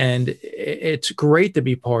 And it's great to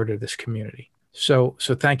be part of this community. So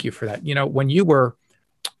thank you for that. You know, when you were,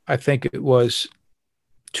 I think it was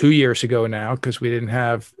 2 years ago now, because we didn't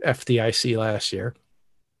have FDIC last year,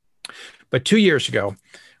 but 2 years ago,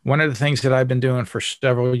 one of the things that I've been doing for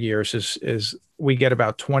several years is we get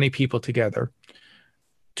about 20 people together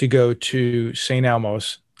to go to St.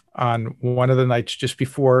 Elmo's on one of the nights just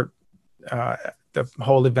before the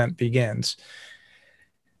whole event begins.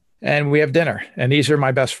 And we have dinner, and these are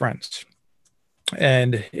my best friends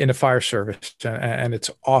and in the fire service. And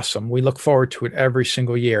it's awesome. We look forward to it every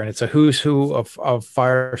single year. And it's a who's who of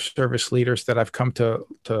fire service leaders that I've come to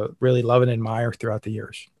really love and admire throughout the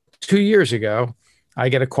years. 2 years ago, I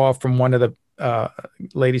get a call from one of the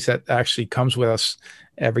ladies that actually comes with us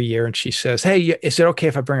every year. And she says, hey, is it okay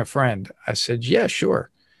if I bring a friend? I said, yeah,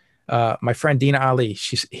 sure. My friend Dina Ali,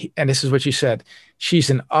 and this is what she said. She's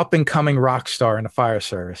an up and coming rock star in the fire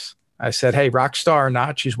service. I said, hey, rock star or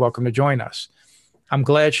not, she's welcome to join us. I'm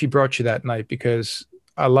glad she brought you that night because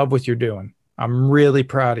I love what you're doing. I'm really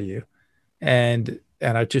proud of you. And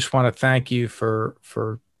I just want to thank you for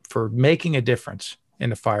making a difference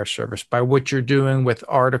in the fire service by what you're doing with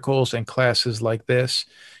articles and classes like this,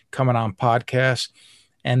 coming on podcasts.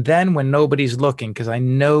 And then when nobody's looking, because I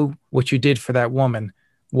know what you did for that woman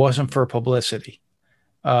wasn't for publicity,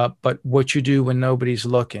 but what you do when nobody's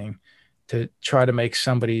looking to try to make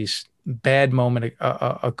somebody's bad moment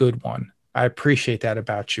a good one. I appreciate that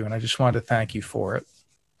about you, and I just wanted to thank you for it.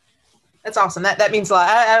 That's awesome. That means a lot.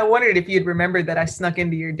 I wondered if you'd remembered that I snuck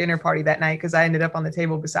into your dinner party that night because I ended up on the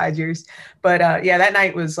table beside yours. But yeah, that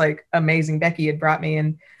night was like amazing. Becky had brought me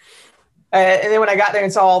in. And then when I got there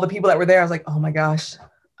and saw all the people that were there, I was like, oh my gosh,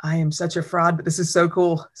 I am such a fraud, but this is so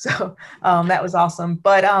cool. So that was awesome.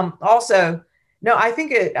 But also, no, I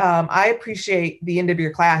think I appreciate the end of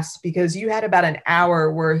your class because you had about an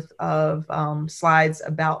hour worth of slides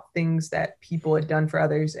about things that people had done for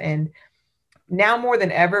others. And now more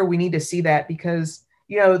than ever, we need to see that because,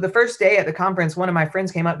 you know, the first day at the conference, one of my friends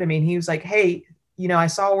came up to me and he was like, hey, you know, I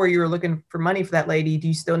saw where you were looking for money for that lady. Do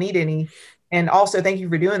you still need any? And also, thank you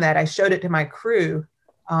for doing that. I showed it to my crew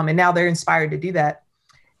and now they're inspired to do that.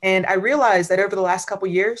 And I realized that over the last couple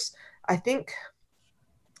of years, I think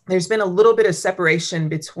there's been a little bit of separation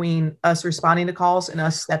between us responding to calls and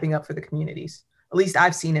us stepping up for the communities. At least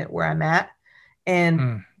I've seen it where I'm at.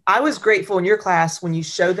 And I was grateful in your class when you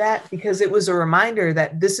showed that because it was a reminder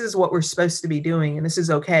that this is what we're supposed to be doing and this is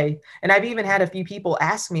okay. And I've even had a few people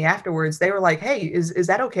ask me afterwards, they were like, hey, is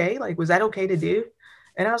that okay? Like, was that okay to do?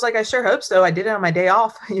 And I was like, I sure hope so. I did it on my day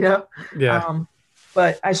off, you know? Yeah.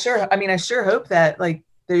 But I sure hope that like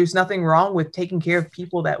there's nothing wrong with taking care of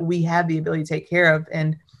people that we have the ability to take care of.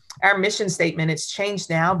 And our mission statement, it's changed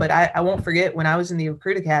now, but I won't forget when I was in the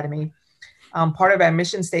Recruit Academy, part of our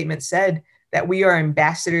mission statement said that we are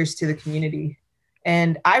ambassadors to the community.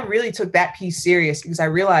 And I really took that piece serious because I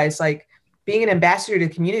realized like being an ambassador to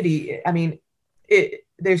the community, I mean,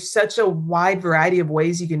 there's such a wide variety of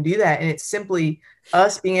ways you can do that. And it's simply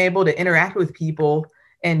us being able to interact with people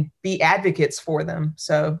and be advocates for them.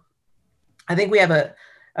 So I think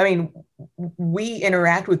we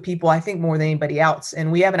interact with people, I think, more than anybody else.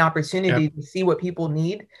 And we have an opportunity to see what people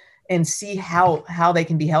need and see how they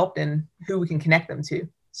can be helped and who we can connect them to.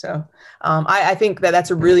 So I think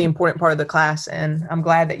that's a really important part of the class. And I'm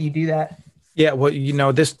glad that you do that. Yeah, well,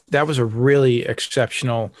 that was a really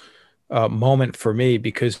exceptional moment for me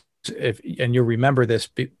because and you'll remember this,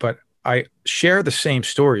 but I share the same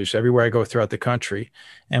stories everywhere I go throughout the country.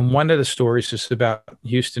 And one of the stories is about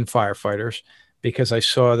Houston firefighters because I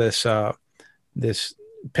saw this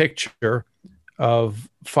picture of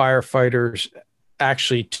firefighters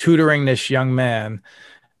actually tutoring this young man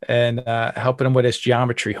and helping him with his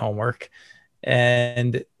geometry homework.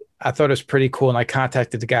 And I thought it was pretty cool. And I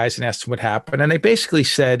contacted the guys and asked them what happened. And they basically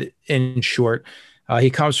said, in short, he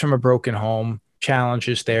comes from a broken home,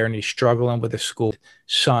 challenges there, and he's struggling with his school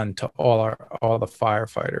son to all the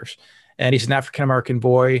firefighters. And he's an African-American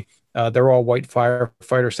boy. They're all white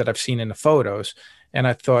firefighters that I've seen in the photos. And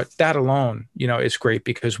I thought that alone, is great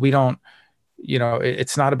because we don't,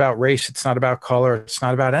 it's not about race. It's not about color. It's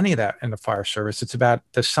not about any of that in the fire service. It's about,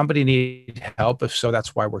 does somebody need help? If so,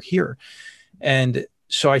 that's why we're here. And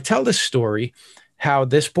so I tell this story, how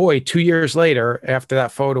this boy, 2 years later, after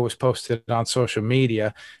that photo was posted on social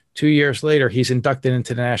media, 2 years later, he's inducted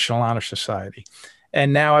into the National Honor Society.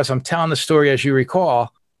 And now, as I'm telling the story, as you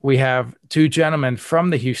recall, we have two gentlemen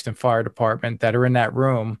from the Houston Fire Department that are in that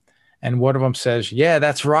room. And one of them says, yeah,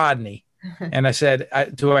 that's Rodney. And I said,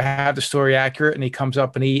 do I have the story accurate? And he comes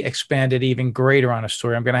up and he expanded even greater on a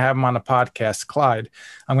story. I'm going to have him on a podcast, Clyde.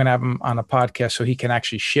 I'm going to have him on a podcast so he can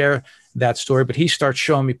actually share that story. But he starts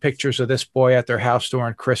showing me pictures of this boy at their house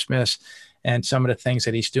during Christmas and some of the things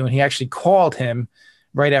that he's doing. He actually called him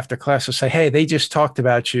right after class to say, hey, they just talked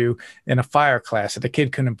about you in a fire class. And the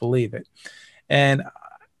kid couldn't believe it.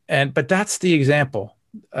 But that's the example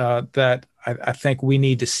that I think we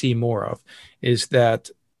need to see more of, is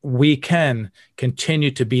that we can continue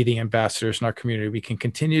to be the ambassadors in our community. We can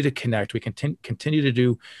continue to connect. We can continue to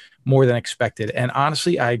do more than expected. And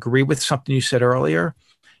honestly, I agree with something you said earlier.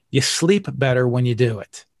 You sleep better when you do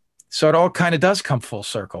it. So it all kind of does come full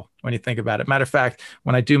circle when you think about it. Matter of fact,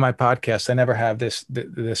 when I do my podcast, I never have this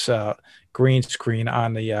green screen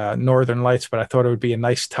on the Northern Lights, but I thought it would be a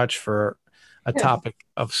nice touch for a topic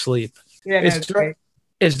of sleep. Yeah,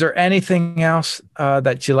 is there anything else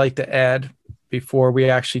that you'd like to add before we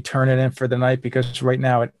actually turn it in for the night? Because right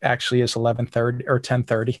now it actually is 11:30 or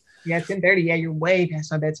 10:30. Yeah, 10:30. Yeah, you're way past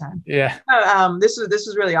my bedtime. Yeah. This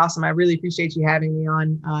was really awesome. I really appreciate you having me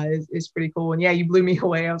on. It's pretty cool. And yeah, you blew me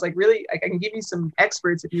away. I was like, really? I can give you some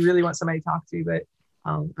experts if you really want somebody to talk to. But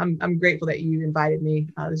I'm grateful that you invited me.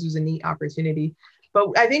 This was a neat opportunity.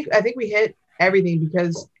 But I think we hit everything,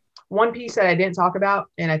 because one piece that I didn't talk about,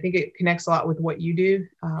 and I think it connects a lot with what you do,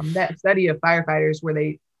 that study of firefighters where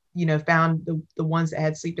they found the ones that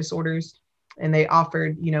had sleep disorders and they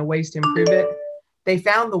offered, ways to improve it. They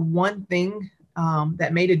found the one thing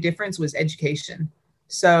that made a difference was education.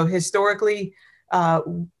 So historically,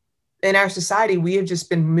 in our society, we have just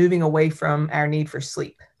been moving away from our need for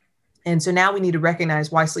sleep. And so now we need to recognize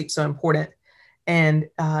why sleep's so important. And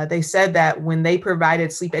they said that when they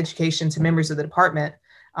provided sleep education to members of the department,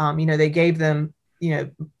 they gave them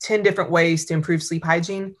 10 different ways to improve sleep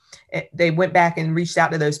hygiene. They went back and reached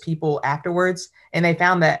out to those people afterwards, and they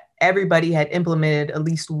found that everybody had implemented at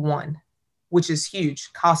least one, which is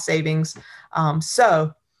huge cost savings.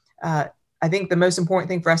 So I think the most important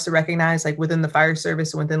thing for us to recognize, like within the fire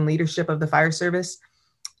service and within leadership of the fire service,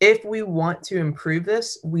 if we want to improve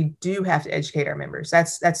this, we do have to educate our members.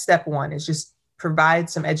 That's step one, is just provide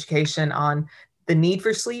some education on the need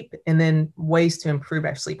for sleep and then ways to improve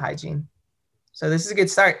our sleep hygiene. So this is a good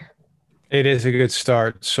start. It is a good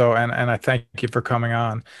start. So, and I thank you for coming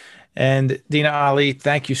on. And Dina Ali,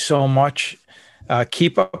 thank you so much.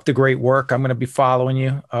 Keep up the great work. I'm going to be following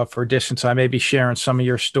you for a distance. I may be sharing some of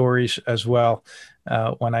your stories as well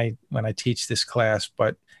when I teach this class.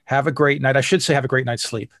 But have a great night. I should say have a great night's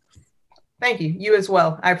sleep. Thank you. You as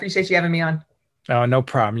well. I appreciate you having me on. Oh, no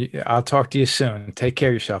problem. I'll talk to you soon. Take care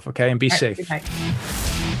of yourself, okay? And be safe. Good night.